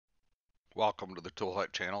Welcome to the Tool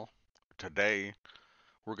Hut channel. Today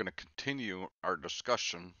we're going to continue our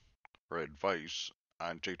discussion or advice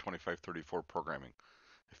on J2534 programming.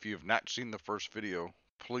 If you have not seen the first video,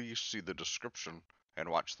 please see the description and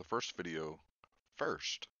watch the first video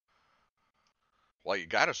first. While you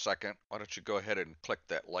got a second, why don't you go ahead and click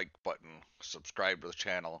that like button, subscribe to the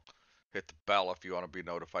channel, hit the bell if you want to be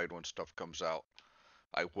notified when stuff comes out.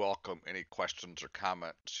 I welcome any questions or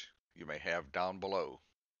comments you may have down below.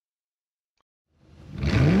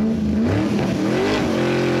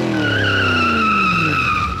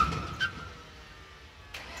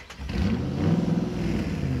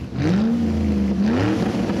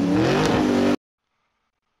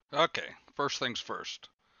 Okay, first things first.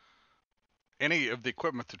 Any of the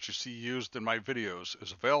equipment that you see used in my videos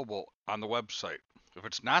is available on the website. If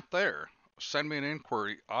it's not there, send me an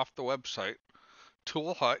inquiry off the website,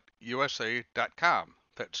 toolhutusa.com.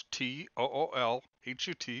 That's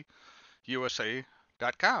TOOLHUT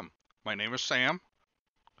USA.com. My name is Sam.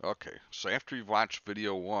 Okay, so after you've watched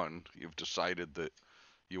video 1, you've decided that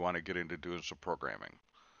you want to get into doing some programming.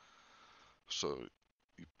 So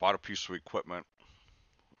you bought a piece of equipment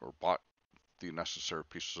or bought the necessary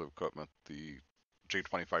pieces of equipment, the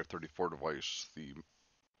J2534 device, the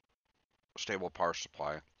stable power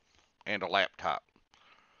supply, and a laptop.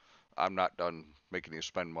 I'm not done making you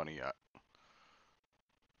spend money yet.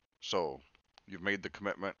 So you've made the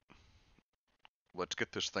commitment. Let's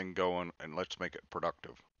get this thing going and let's make it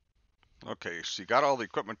productive. Okay, so you got all the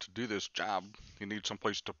equipment to do this job. You need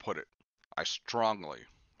someplace to put it. I strongly,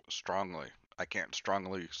 I can't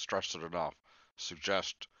strongly stress it enough,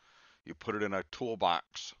 suggest you put it in a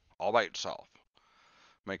toolbox all by itself.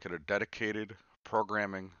 Make it a dedicated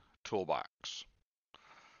programming toolbox.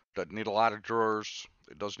 Doesn't need a lot of drawers.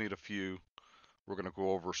 It does need a few. We're going to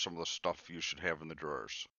go over some of the stuff you should have in the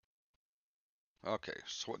drawers. Okay,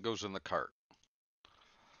 so what goes in the cart?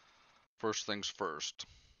 First things first,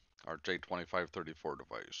 our J2534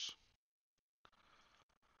 device.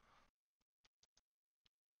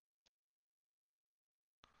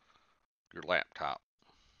 Your laptop.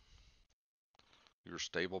 Your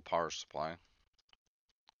stable power supply.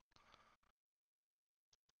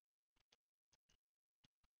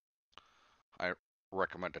 I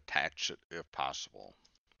recommend attach it if possible.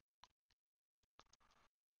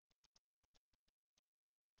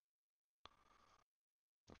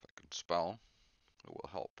 If I can spell, it will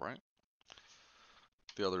help, right?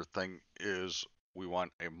 The other thing is we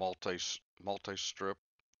want a multi-strip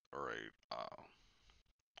or a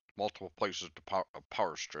multiple places to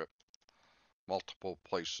power strip, multiple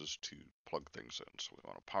places to plug things in. So we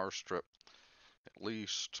want a power strip, at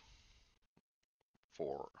least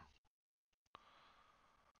 4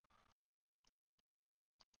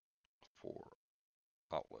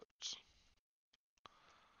 outlets.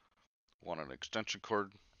 Want an extension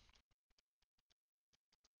cord.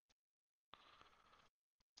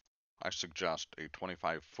 I suggest a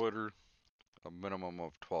 25 footer, a minimum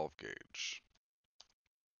of 12 gauge.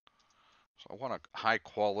 So I want a high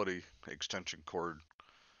quality extension cord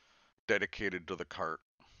dedicated to the cart.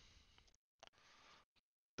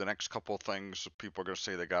 The next couple of things, people are going to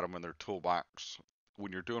say they got them in their toolbox.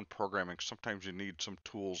 When you're doing programming, sometimes you need some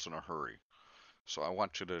tools in a hurry. So I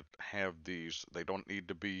want you to have these. They don't need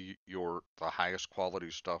to be the highest quality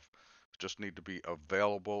stuff. Just need to be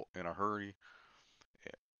available in a hurry.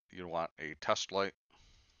 You want a test light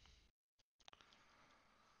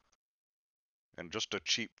and just a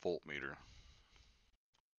cheap voltmeter.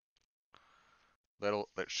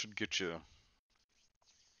 That should get you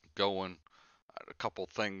going. A couple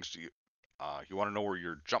things you want to know where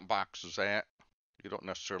your jump box is at. You don't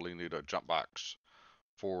necessarily need a jump box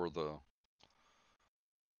for the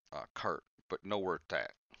cart, but know where it's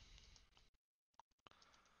at.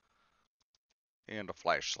 And a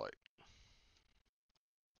flashlight.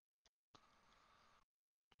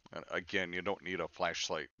 And again, you don't need a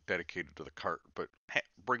flashlight dedicated to the cart, but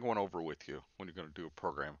bring one over with you when you're going to do a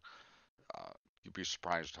program. You'd be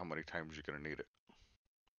surprised how many times you're going to need it.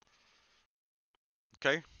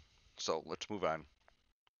 Okay, so let's move on.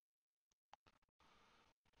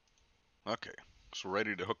 Okay, so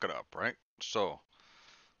ready to hook it up, right? So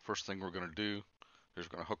first thing we're going to do is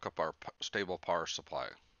we're going to hook up our stable power supply.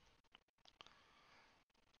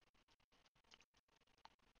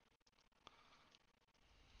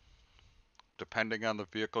 Depending on the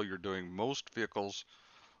vehicle you're doing, most vehicles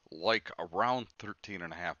like around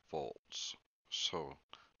 13.5 volts. So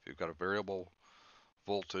if you've got a variable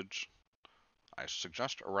voltage, I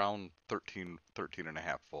suggest around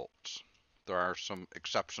 13.5 volts. There are some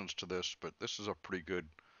exceptions to this, but this is a pretty good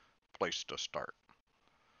place to start.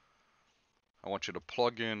 I want you to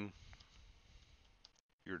plug in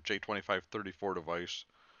your J2534 device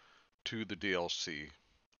to the DLC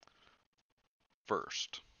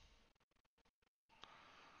first.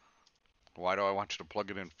 Why do I want you to plug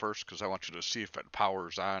it in first? Because I want you to see if it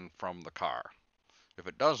powers on from the car. If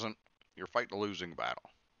it doesn't, you're fighting a losing battle.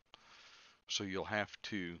 So you'll have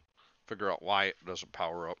to figure out why it doesn't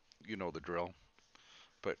power up. You know the drill.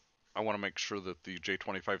 But I want to make sure that the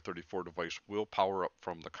J2534 device will power up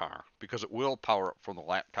from the car, because it will power up from the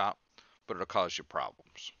laptop, but it'll cause you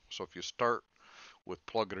problems. So if you start with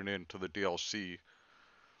plugging it into the DLC,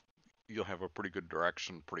 you'll have a pretty good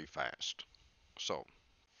direction pretty fast. So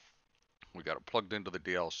we got it plugged into the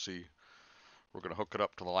DLC. We're going to hook it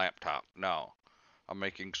up to the laptop. Now, I'm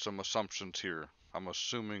making some assumptions here. I'm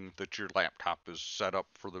assuming that your laptop is set up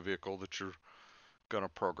for the vehicle that you're going to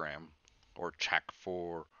program or check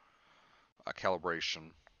for a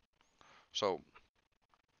calibration. So,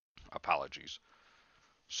 apologies.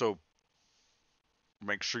 So,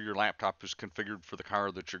 make sure your laptop is configured for the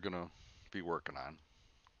car that you're going to be working on.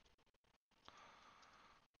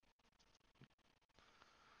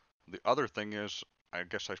 The other thing is, I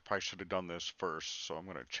guess I probably should have done this first, so I'm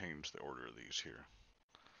going to change the order of these here.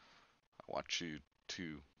 I want you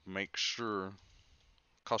to make sure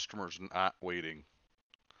customers not waiting.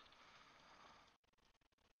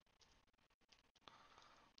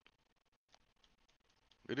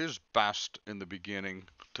 It is best in the beginning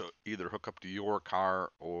to either hook up to your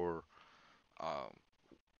car or uh,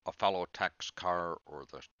 a fellow tech's car or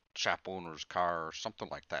the shop owner's car or something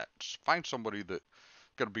like that. Just find somebody that's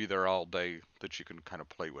going to be there all day that you can kind of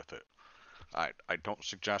play with it. I don't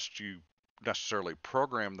suggest you necessarily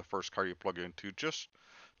program the first car you plug into. Just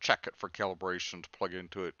check it for calibrations, plug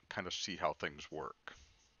into it, kind of see how things work.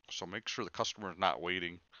 So make sure the customer is not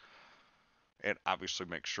waiting, and obviously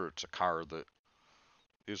make sure it's a car that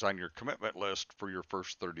is on your commitment list for your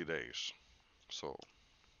first 30 days. So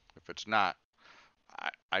if it's not,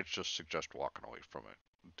 I just suggest walking away from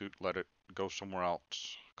it. Let it go somewhere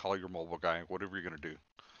else. Call your mobile guy, whatever you're going to do.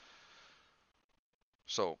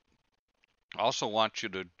 So I also want you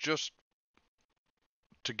to just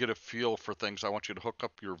to get a feel for things, I want you to hook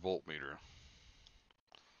up your voltmeter.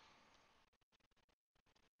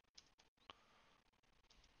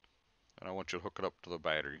 And I want you to hook it up to the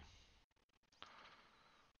battery.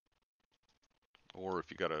 Or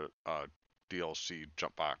if you got a DLC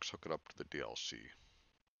jump box, hook it up to the DLC.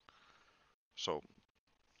 So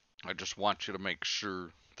I just want you to make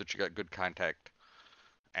sure that you got good contact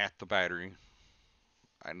at the battery.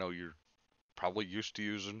 I know you're probably used to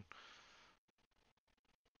using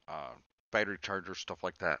uh, battery chargers, stuff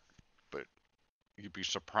like that, but you'd be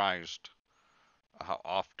surprised how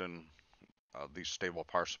often these stable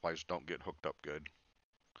power supplies don't get hooked up good.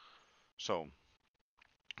 So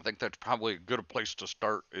I think that's probably a good place to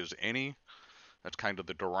start as any. That's kind of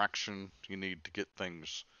the direction you need to get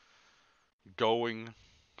things going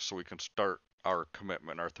so we can start our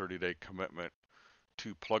commitment, our 30-day commitment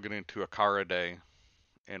to plug it into a car a day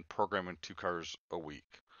and programming 2 cars a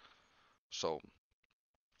week. So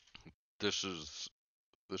this is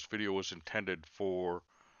this video was intended for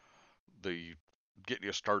the getting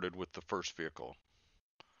you started with the first vehicle.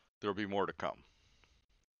 There'll be more to come.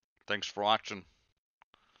 Thanks for watching.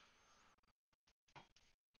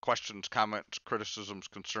 Questions, comments, criticisms,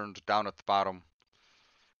 concerns down at the bottom.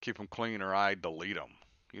 Keep them clean or I delete them.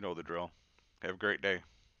 You know the drill. Have a great day.